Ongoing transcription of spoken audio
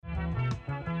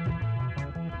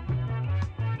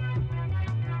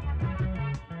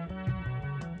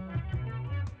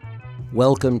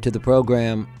Welcome to the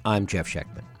program. I'm Jeff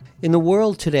Schechtman. In the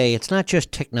world today, it's not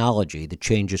just technology that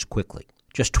changes quickly.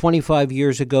 Just 25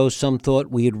 years ago, some thought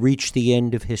we had reached the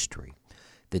end of history,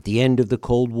 that the end of the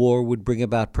Cold War would bring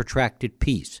about protracted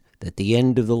peace, that the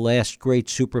end of the last great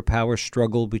superpower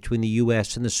struggle between the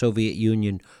U.S. and the Soviet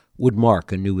Union would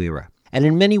mark a new era. And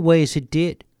in many ways it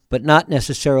did, but not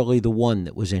necessarily the one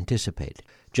that was anticipated.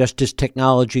 Just as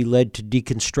technology led to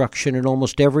deconstruction in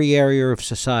almost every area of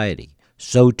society,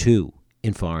 so too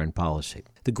in foreign policy.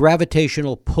 The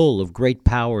gravitational pull of great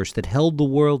powers that held the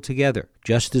world together,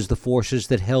 just as the forces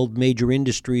that held major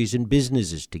industries and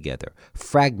businesses together,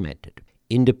 fragmented.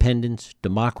 Independence,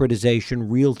 democratization,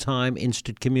 real-time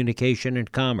instant communication,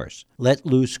 and commerce let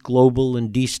loose global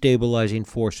and destabilizing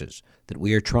forces that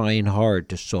we are trying hard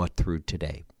to sort through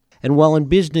today. And while in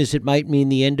business it might mean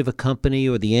the end of a company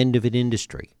or the end of an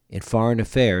industry, in foreign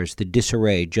affairs the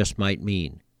disarray just might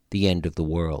mean the end of the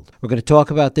world. We're going to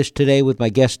talk about this today with my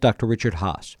guest, Dr. Richard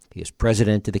Haass. He is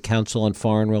president of the Council on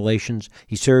Foreign Relations.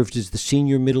 He served as the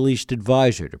senior Middle East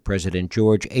advisor to President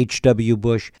George H.W.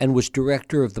 Bush and was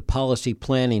director of the policy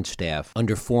planning staff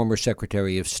under former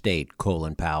Secretary of State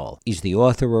Colin Powell. He's the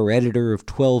author or editor of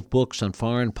 12 books on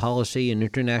foreign policy and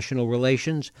international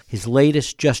relations. His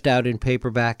latest, just out in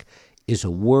paperback, is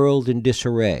A World in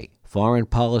Disarray: Foreign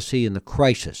Policy and the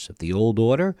Crisis of the Old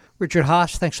Order. Richard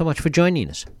Haass, thanks so much for joining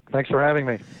us. Thanks for having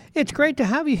me. It's great to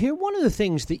have you here. One of the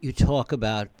things that you talk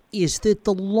about is that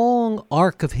the long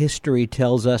arc of history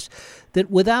tells us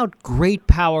that without great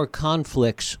power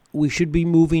conflicts, we should be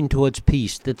moving towards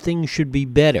peace, that things should be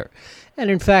better.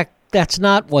 And in fact, that's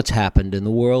not what's happened in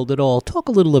the world at all. Talk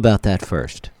a little about that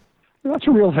first. That's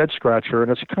a real head-scratcher,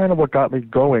 and it's kind of what got me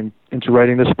going into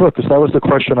writing this book, because that was the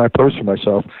question I posed for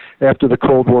myself after the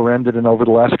Cold War ended and over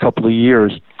the last couple of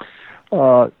years.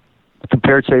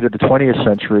 Compared, say, to the 20th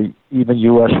century, even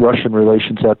U.S.-Russian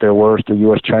relations at their worst, or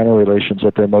U.S.-China relations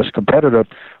at their most competitive,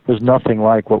 was nothing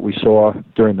like what we saw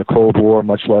during the Cold War,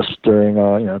 much less during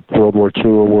World War II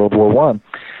or World War I.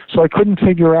 So I couldn't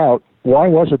figure out why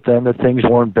was it then that things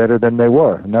weren't better than they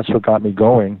were, and that's what got me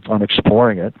going on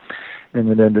exploring it.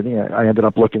 And then I ended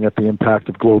up looking at the impact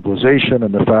of globalization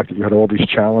and the fact that you had all these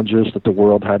challenges that the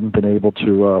world hadn't been able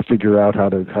to figure out how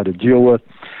to deal with.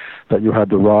 That you had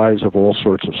the rise of all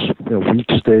sorts of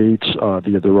weak states,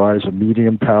 the rise of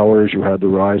medium powers. You had the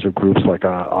rise of groups like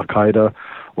Al Qaeda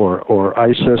or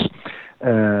ISIS.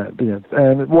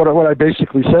 And what I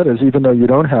basically said is, even though you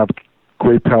don't have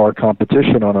great power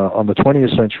competition on the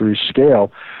 20th century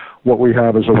scale, what we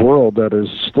have is a world that is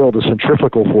still, the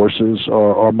centrifugal forces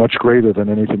are much greater than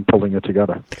anything pulling it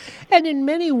together. And in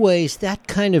many ways, that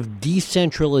kind of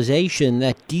decentralization,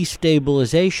 that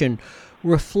destabilization,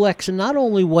 reflects not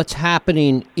only what's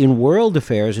happening in world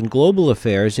affairs and global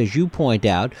affairs, as you point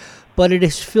out, but it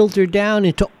is filtered down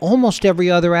into almost every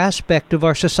other aspect of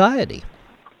our society.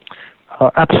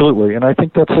 Absolutely, and I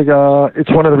think that's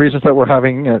it's one of the reasons that we're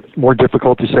having more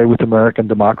difficulty, say, with American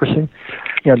democracy.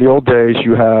 In the old days,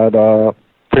 you had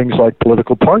things like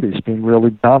political parties being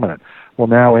really dominant. Well,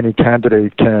 now any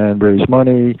candidate can raise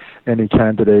money, any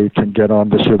candidate can get on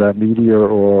this or that media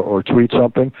or tweet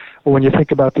something. Well, when you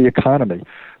think about the economy,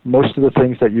 most of the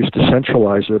things that used to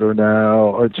centralize it are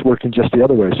now, it's working just the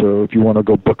other way. So if you want to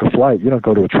go book a flight, you don't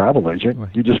go to a travel agent.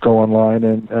 Right. You just go online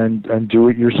and do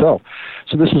it yourself.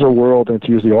 So this is a world, and to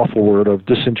use the awful word, of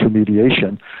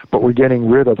disintermediation, but we're getting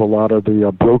rid of a lot of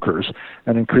the brokers,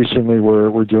 and increasingly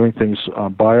we're doing things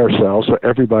by ourselves. So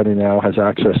everybody now has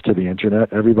access to the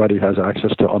internet. Everybody has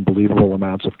access to unbelievable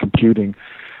amounts of computing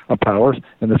power.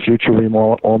 In the future, we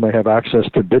all may have access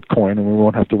to Bitcoin, and we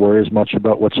won't have to worry as much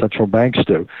about what central banks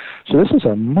do. So this is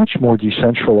a much more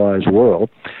decentralized world,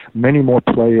 many more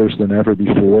players than ever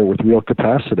before with real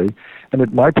capacity.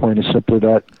 And my point is simply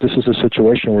that this is a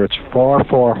situation where it's far,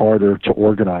 far harder to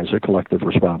organize a collective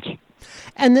response.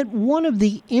 And that one of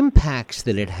the impacts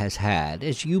that it has had,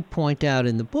 as you point out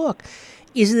in the book,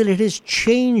 is that it has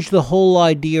changed the whole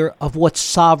idea of what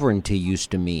sovereignty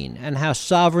used to mean, and how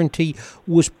sovereignty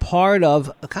was part of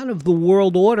kind of the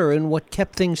world order and what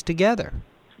kept things together.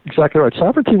 Exactly right.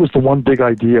 Sovereignty was the one big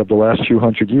idea of the last few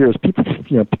hundred years. People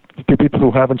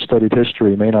who haven't studied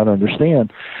history may not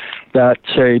understand that,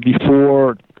 say,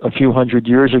 before a few hundred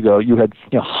years ago, you had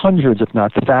hundreds, if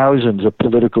not thousands, of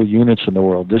political units in the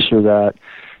world, this or that,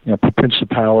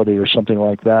 principality or something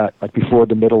like that. Like before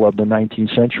the middle of the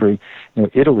 19th century,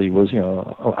 Italy was,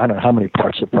 I don't know how many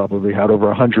parts it probably had, over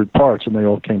 100 parts, and they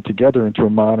all came together into a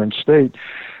modern state.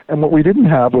 And what we didn't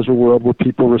have was a world where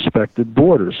people respected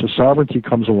borders. So sovereignty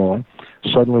comes along.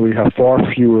 Suddenly we have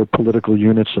far fewer political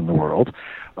units in the world.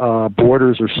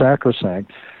 Borders are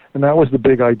sacrosanct. And that was the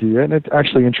big idea, and it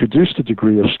actually introduced a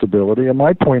degree of stability. And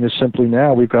my point is simply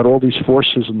now we've got all these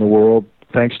forces in the world,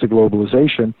 thanks to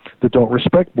globalization, that don't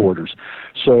respect borders.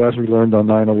 So as we learned on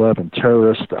 9/11,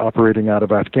 terrorists operating out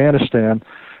of Afghanistan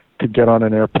could get on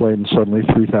an airplane and suddenly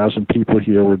 3,000 people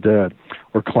here were dead.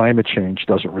 Or climate change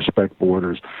doesn't respect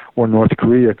borders. Or North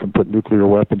Korea can put nuclear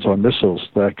weapons on missiles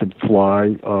that can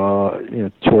fly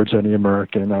towards any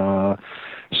American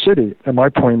city. And my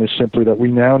point is simply that we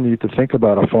now need to think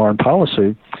about a foreign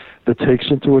policy that takes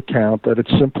into account that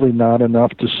it's simply not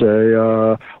enough to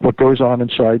say what goes on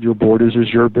inside your borders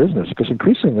is your business, because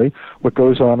increasingly what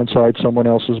goes on inside someone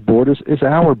else's borders is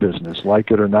our business,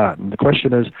 like it or not. And the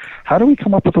question is, how do we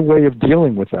come up with a way of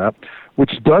dealing with that,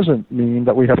 which doesn't mean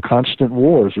that we have constant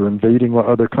wars or invading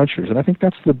other countries? And I think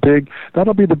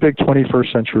that'll be the big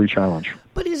 21st century challenge.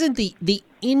 But isn't the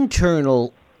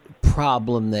internal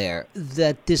problem there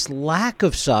that this lack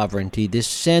of sovereignty, this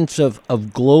sense of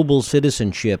global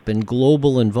citizenship and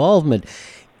global involvement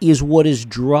is what is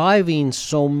driving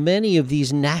so many of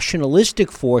these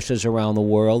nationalistic forces around the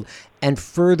world and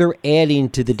further adding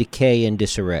to the decay and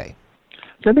disarray?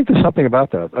 I think there's something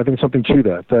about that. I think something to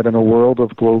that in a world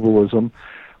of globalism,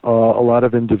 a lot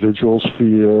of individuals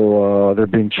feel they're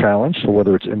being challenged, so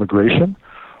whether it's immigration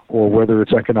or whether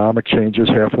it's economic changes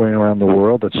halfway around the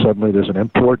world, that suddenly there's an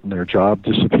import and their job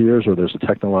disappears, or there's a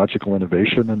technological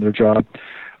innovation and their job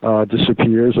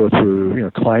disappears, or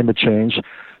through climate change,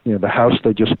 the house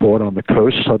they just bought on the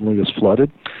coast suddenly is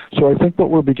flooded. So I think what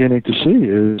we're beginning to see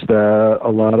is that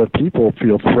a lot of people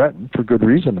feel threatened, for good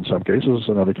reason in some cases,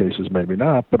 in other cases maybe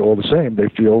not, but all the same, they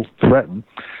feel threatened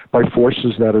by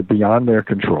forces that are beyond their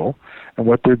control. And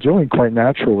what they're doing quite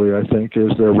naturally, I think,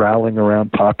 is they're rallying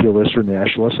around populists or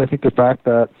nationalists. I think the fact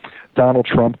that Donald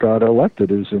Trump got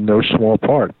elected is in no small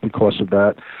part because of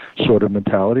that sort of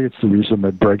mentality. It's the reason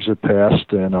that Brexit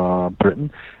passed in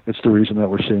Britain. It's the reason that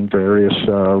we're seeing various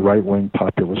right-wing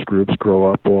populist groups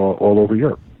grow up all over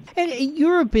Europe. And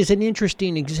Europe is an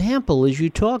interesting example, as you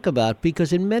talk about,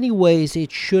 because in many ways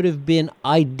it should have been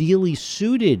ideally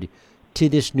suited to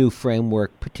this new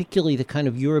framework, particularly the kind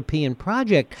of European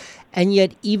project, and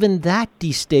yet even that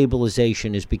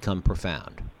destabilization has become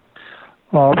profound.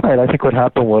 Right. I think what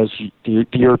happened was the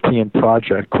European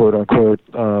project, quote unquote,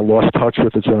 lost touch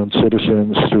with its own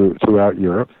citizens throughout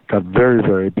Europe, got very,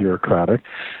 very bureaucratic.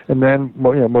 And then,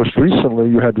 most recently,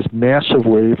 you had this massive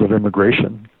wave of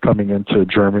immigration coming into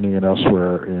Germany and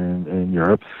elsewhere in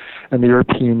Europe, and the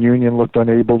European Union looked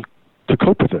unable to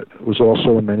cope with it. It was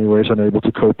also in many ways unable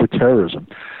to cope with terrorism.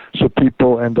 So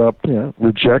people end up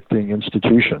rejecting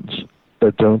institutions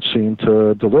that don't seem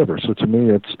to deliver. So to me,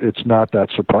 it's not that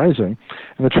surprising,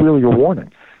 and it's really a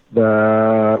warning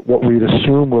that what we'd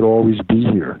assume would always be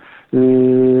here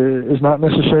is not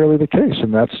necessarily the case,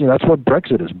 and that's what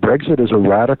Brexit is. Brexit is a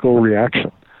radical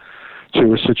reaction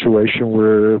to a situation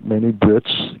where many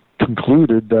Brits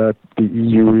concluded that the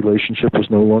EU relationship was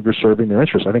no longer serving their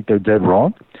interests. I think they're dead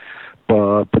wrong,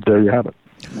 but there you have it.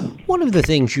 One of the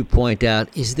things you point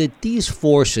out is that these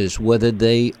forces, whether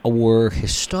they were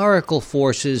historical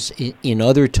forces in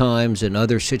other times and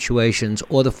other situations,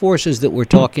 or the forces that we're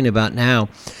talking about now,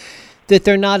 that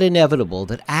they're not inevitable,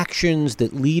 that actions,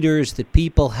 that leaders, that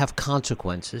people have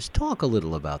consequences. Talk a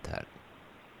little about that.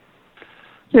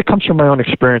 Yeah, it comes from my own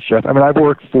experience, Jeff. I mean, I've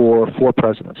worked for 4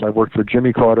 presidents. I worked for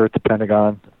Jimmy Carter at the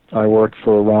Pentagon. I worked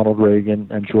for Ronald Reagan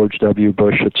and George W.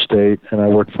 Bush at State, and I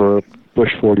worked for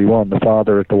Bush 41, the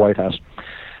father, at the White House.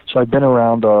 So I've been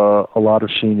around a lot of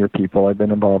senior people. I've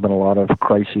been involved in a lot of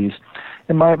crises.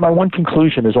 And my one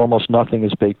conclusion is almost nothing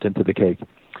is baked into the cake.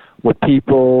 What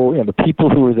people, the people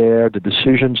who are there, the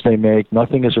decisions they make,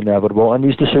 nothing is inevitable, and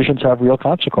these decisions have real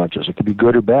consequences. It could be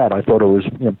good or bad. I thought it was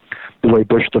the way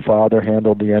Bush the father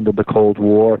handled the end of the Cold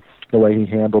War, the way he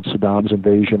handled Saddam's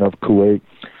invasion of Kuwait.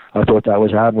 I thought that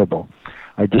was admirable.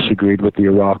 I disagreed with the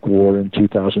Iraq War in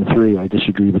 2003. I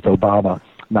disagreed with Obama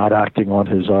not acting on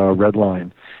his red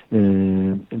line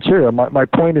in Syria. My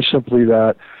point is simply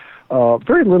that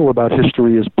very little about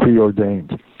history is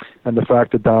preordained. And the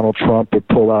fact that Donald Trump would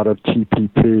pull out of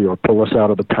TPP or pull us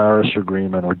out of the Paris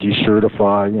Agreement or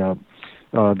decertify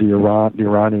the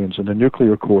Iranians in the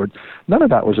nuclear accord, none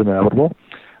of that was inevitable.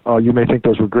 You may think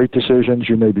those were great decisions.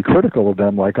 You may be critical of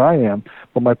them like I am.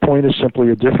 But my point is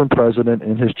simply a different president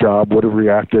in his job would have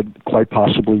reacted quite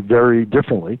possibly very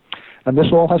differently. And this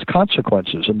all has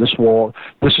consequences. And this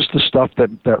is the stuff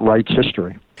that writes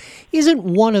history. Isn't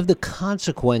one of the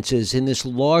consequences in this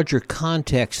larger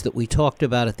context that we talked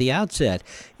about at the outset,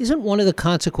 isn't one of the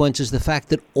consequences the fact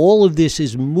that all of this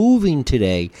is moving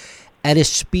today at a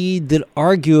speed that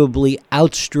arguably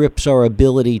outstrips our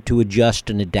ability to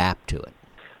adjust and adapt to it?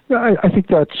 Yeah, I think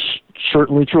that's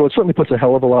certainly true. It certainly puts a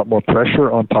hell of a lot more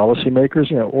pressure on policymakers.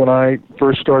 When I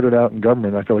first started out in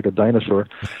government, I felt like a dinosaur.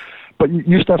 But you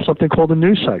used to have something called a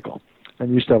news cycle. And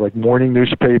you used to have like morning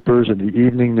newspapers and the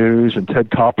evening news, and Ted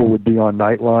Koppel would be on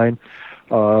Nightline,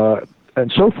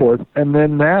 and so forth. And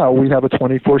then now we have a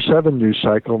 24/7 news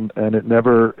cycle, and it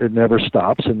never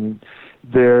stops. And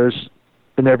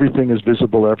everything is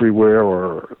visible everywhere,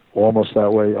 or almost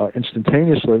that way,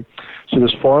 instantaneously. So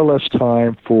there's far less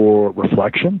time for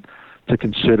reflection, to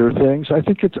consider things. I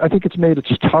think it's made it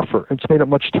tougher. It's made it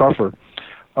much tougher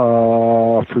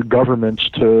for governments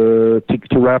to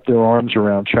wrap their arms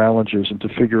around challenges and to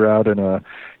figure out in a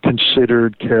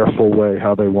considered, careful way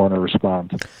how they want to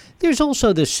respond. There's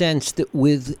also the sense that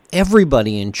with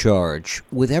everybody in charge,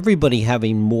 with everybody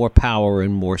having more power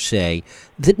and more say,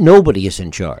 that nobody is in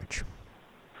charge.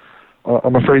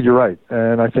 I'm afraid you're right,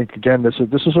 and I think again this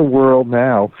is a world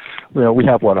now. We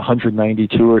have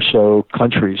 192 or so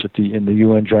countries in the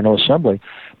UN General Assembly,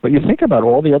 but you think about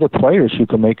all the other players who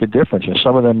can make a difference, and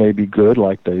some of them may be good,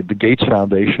 like the Gates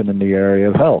Foundation in the area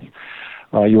of health.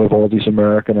 You have all these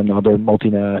American and other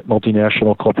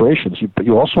multinational corporations, but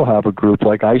you also have a group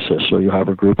like ISIS, or you have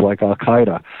a group like Al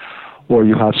Qaeda, or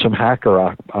you have some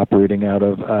hacker operating out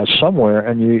of somewhere,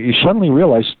 and you suddenly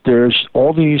realize there's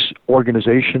all these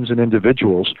organizations and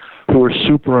individuals who are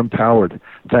super empowered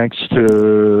thanks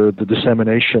to the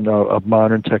dissemination of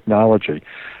modern technology.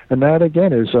 And that,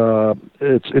 again, is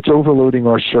it's overloading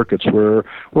our circuits. We're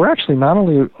actually, not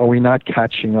only are we not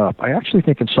catching up, I actually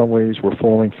think in some ways we're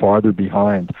falling farther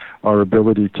behind our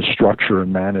ability to structure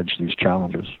and manage these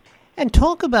challenges. And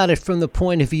talk about it from the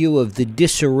point of view of the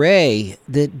disarray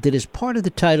that is part of the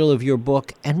title of your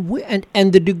book, and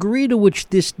the degree to which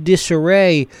this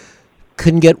disarray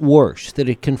can get worse, that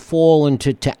it can fall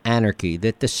into anarchy,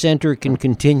 that the center can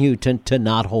continue to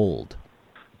not hold.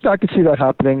 I could see that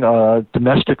happening.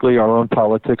 Domestically, our own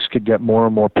politics could get more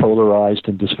and more polarized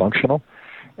and dysfunctional,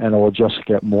 and it will just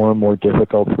get more and more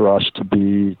difficult for us to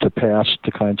pass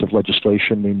the kinds of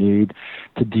legislation we need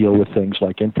to deal with things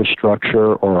like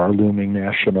infrastructure or our looming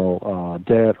national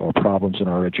debt or problems in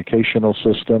our educational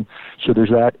system. So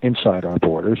there's that inside our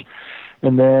borders.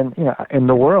 And then, in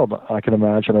the world, I can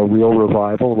imagine a real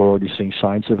revival. We're already seeing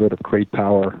signs of it, of great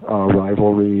power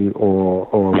rivalry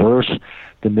or worse.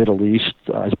 The Middle East,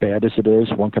 as bad as it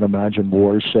is, one can imagine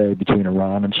wars, say, between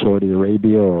Iran and Saudi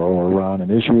Arabia or Iran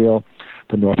and Israel.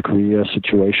 The North Korea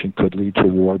situation could lead to a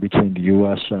war between the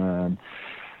U.S. and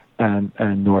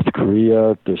North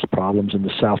Korea. There's problems in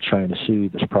the South China Sea.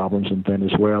 There's problems in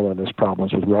Venezuela. There's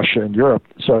problems with Russia and Europe.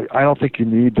 So I don't think you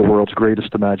need the world's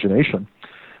greatest imagination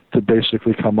to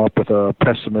basically come up with a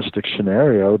pessimistic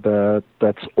scenario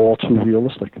that's all too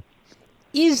realistic.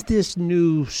 Is this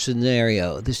new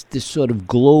scenario, this sort of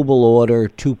global order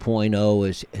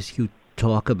 2.0, as you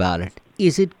talk about it,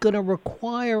 is it going to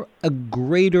require a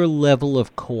greater level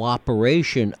of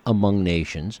cooperation among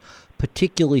nations,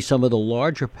 particularly some of the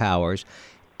larger powers?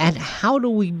 And how do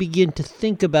we begin to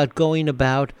think about going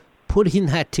about putting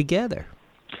that together?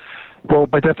 Well,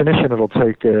 by definition, it'll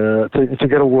take to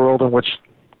get a world in which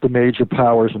the major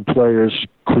powers and players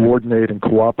coordinate and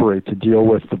cooperate to deal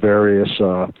with the various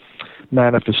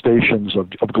manifestations of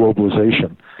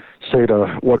globalization. Say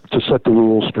to set the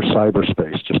rules for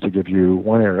cyberspace, just to give you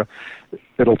one area.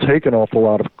 It'll take an awful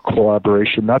lot of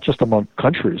collaboration, not just among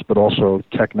countries, but also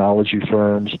technology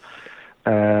firms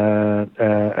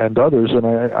and others. And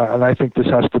I think this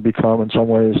has to become, in some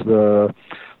ways, the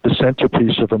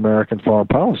centerpiece of American foreign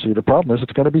policy. The problem is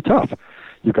it's going to be tough.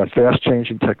 You've got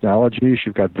fast-changing technologies.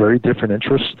 You've got very different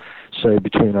interests, say,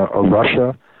 between a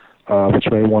Russia, which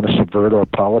may want to subvert our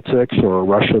politics, or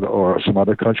Russia or some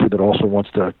other country that also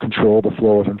wants to control the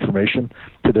flow of information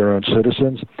to their own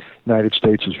citizens. The United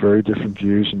States has very different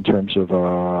views in terms of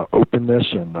openness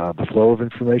and the flow of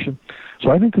information. So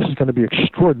I think this is going to be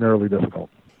extraordinarily difficult.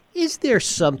 Is there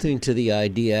something to the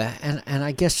idea, and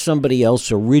I guess somebody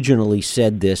else originally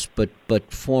said this, but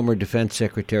former Defense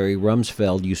Secretary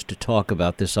Rumsfeld used to talk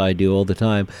about this idea all the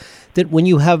time, that when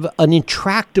you have an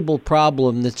intractable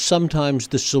problem, that sometimes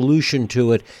the solution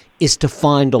to it is to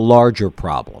find a larger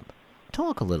problem.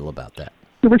 Talk a little about that.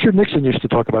 Richard Nixon used to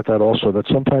talk about that also, that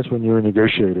sometimes when you're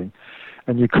negotiating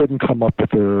and you couldn't come up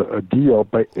with a deal,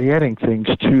 by adding things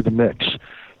to the mix,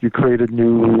 you created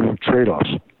new trade-offs.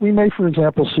 We may, for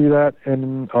example, see that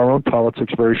in our own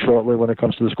politics very shortly when it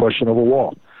comes to this question of a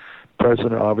wall. The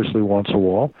president obviously wants a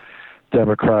wall.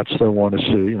 Democrats don't want to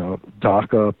see,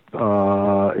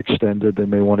 DACA extended. They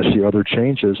may want to see other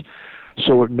changes.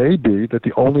 So it may be that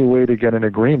the only way to get an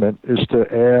agreement is to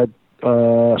add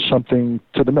something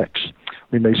to the mix.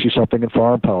 We may see something in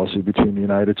foreign policy between the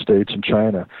United States and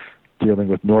China, dealing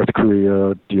with North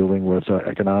Korea, dealing with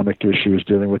economic issues,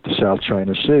 dealing with the South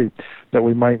China Sea, that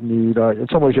we might need, in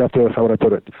some ways you have to, how would I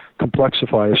put it,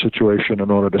 complexify a situation in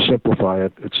order to simplify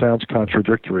it. It sounds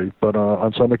contradictory, but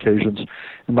on some occasions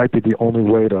it might be the only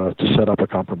way to set up a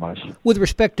compromise. With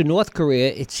respect to North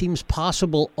Korea, it seems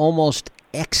possible almost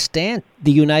extant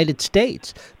the United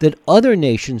States, that other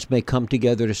nations may come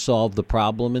together to solve the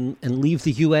problem and leave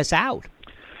the U.S. out.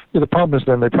 Yeah, the problem is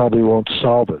then they probably won't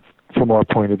solve it. From our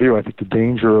point of view, I think the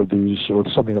danger of these, or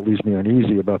something that leaves me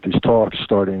uneasy about these talks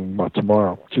starting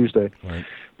tomorrow, Tuesday, right,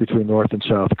 between North and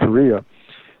South Korea,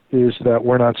 is that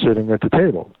we're not sitting at the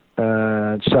table.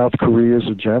 And South Korea's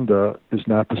agenda is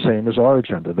not the same as our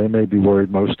agenda. They may be worried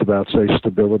most about, say,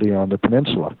 stability on the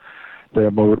peninsula. They are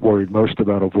worried most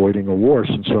about avoiding a war,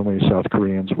 since so many South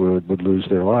Koreans would lose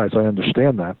their lives. I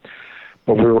understand that.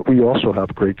 But we also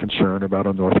have great concern about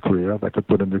a North Korea that could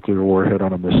put a nuclear warhead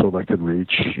on a missile that could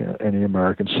reach any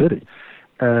American city.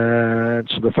 And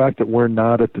so the fact that we're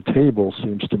not at the table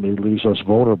seems to me leaves us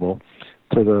vulnerable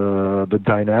to the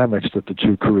dynamics that the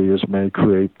two Koreas may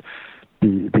create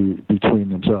between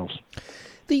themselves.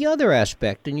 The other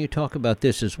aspect, and you talk about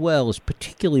this as well, is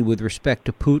particularly with respect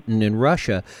to Putin and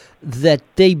Russia, that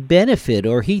they benefit,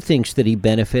 or he thinks that he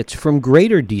benefits, from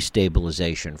greater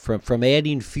destabilization, from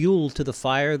adding fuel to the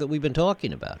fire that we've been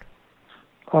talking about.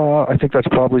 I think that's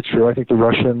probably true. I think the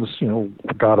Russians,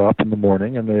 got up in the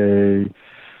morning and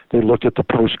they looked at the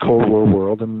post-Cold War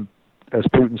world, and as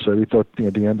Putin said, he thought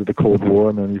the end of the Cold War,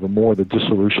 and then even more the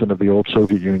dissolution of the old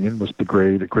Soviet Union, was the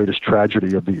greatest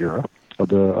tragedy of the era, of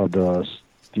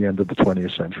the end of the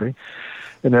 20th century.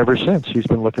 And ever since, he's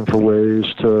been looking for ways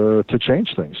to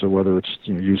change things. So whether it's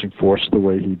using force the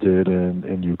way he did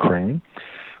in Ukraine,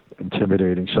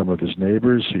 intimidating some of his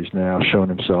neighbors, he's now shown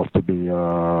himself to be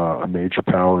a major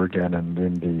power again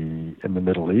in the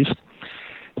Middle East.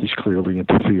 He's clearly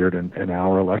interfered in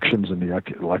our elections and the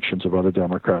elections of other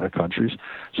democratic countries.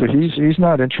 So he's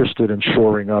not interested in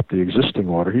shoring up the existing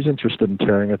order. He's interested in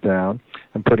tearing it down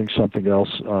and putting something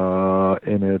else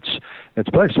in its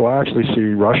place. So I actually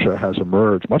see Russia has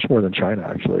emerged, much more than China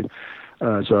actually,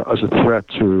 as a threat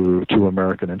to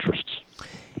American interests.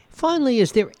 Finally,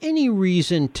 is there any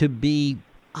reason to be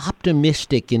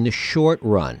optimistic in the short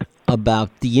run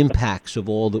about the impacts of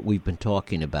all that we've been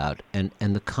talking about and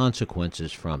the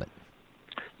consequences from it?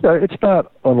 Yeah, it's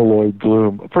not unalloyed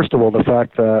gloom. First of all, the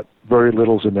fact that very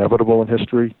little is inevitable in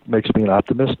history makes me an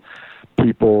optimist.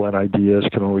 People and ideas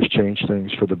can always change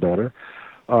things for the better.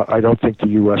 I don't think the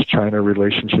U.S.-China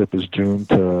relationship is doomed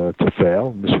to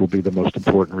fail. This will be the most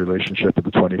important relationship of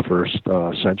the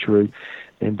 21st century.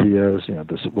 India is,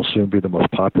 this will soon be the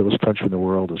most populous country in the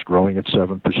world, is growing at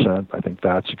 7%. I think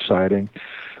that's exciting.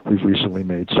 We've recently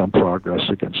made some progress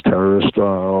against terrorist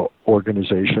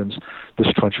organizations.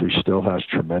 This country still has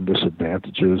tremendous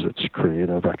advantages. It's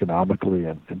creative economically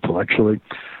and intellectually.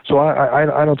 So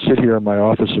I don't sit here in my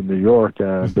office in New York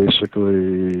and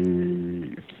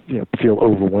basically feel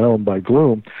overwhelmed by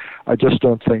gloom. I just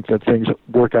don't think that things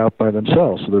work out by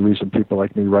themselves. So the reason people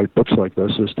like me write books like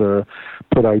this is to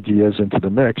put ideas into the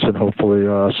mix, and hopefully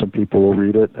some people will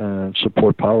read it and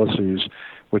support policies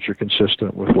which are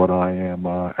consistent with what I am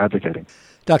advocating.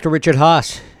 Dr. Richard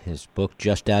Haass, his book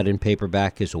just out in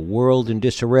paperback is A World in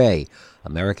Disarray,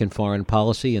 American Foreign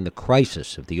Policy and the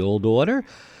Crisis of the Old Order.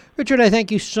 Richard, I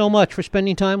thank you so much for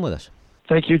spending time with us.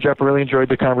 Thank you, Jeff. I really enjoyed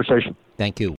the conversation. Thank you.